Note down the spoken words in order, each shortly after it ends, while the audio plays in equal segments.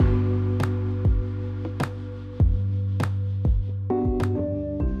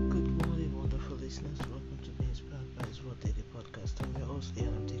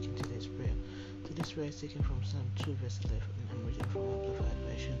taken from Psalm 2 verse 11 and reading from Amplified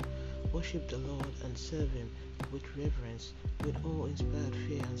Version. Worship the Lord and serve Him with reverence, with awe-inspired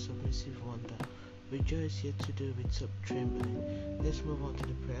fear and submissive wonder. Rejoice yet to do with trembling. Let's move on to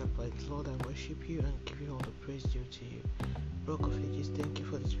the prayer point. Lord, I worship you and give you all the praise due to you. Rock of Ages, thank you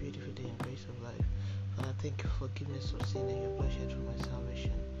for this beautiful day and grace of life. Father, thank you for forgiveness of sin and your blood shed for my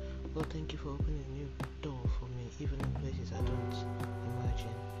salvation. Lord, thank you for opening a new door for me, even in places I don't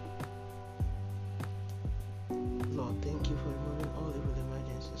imagine. Lord, thank you for removing all evil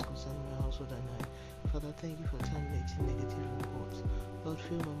emergencies concerning my household and I. Father, thank you for terminating negative reports. Lord,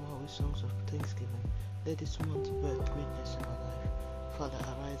 fill my mouth with songs of thanksgiving. Let this month birth greatness in my life. Father,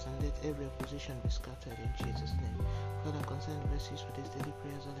 arise and let every opposition be scattered in Jesus' name. Father, concern verses for these daily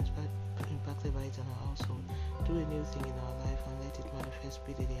prayers all impacted by it in our household. Do a new thing in our life and let it manifest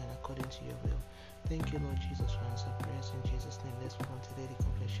speedily and according to your will. Thank you, Lord Jesus, for answering prayers in Jesus' name. Let's move on to daily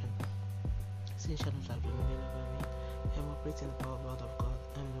confession. Sin shall not have dominion over me. I am operating the power of the Lord of God.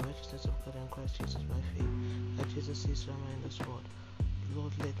 I am the righteousness of God in Christ Jesus by faith. As Jesus says, so am I in this world. Lord,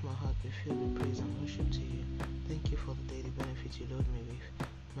 let my heart be filled with praise and worship to you. Thank you for the daily benefits you load me with.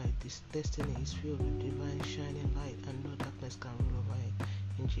 My destiny is filled with divine shining light and no darkness can rule over it.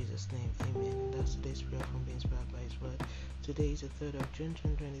 In Jesus' name, amen. And that's today's prayer from being inspired by His word. Today is the 3rd of June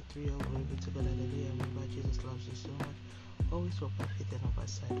 2023. All glory be to God. Hallelujah. Remember, Jesus loves you so much. Always walk by faith and not by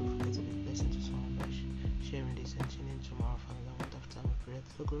sight. Don't forget to be a blessing to someone by sharing this and tuning in tomorrow for another wonderful time of prayer.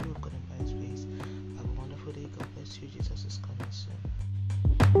 The glory of God and by His grace. Have a wonderful day. God bless you. Jesus is coming soon.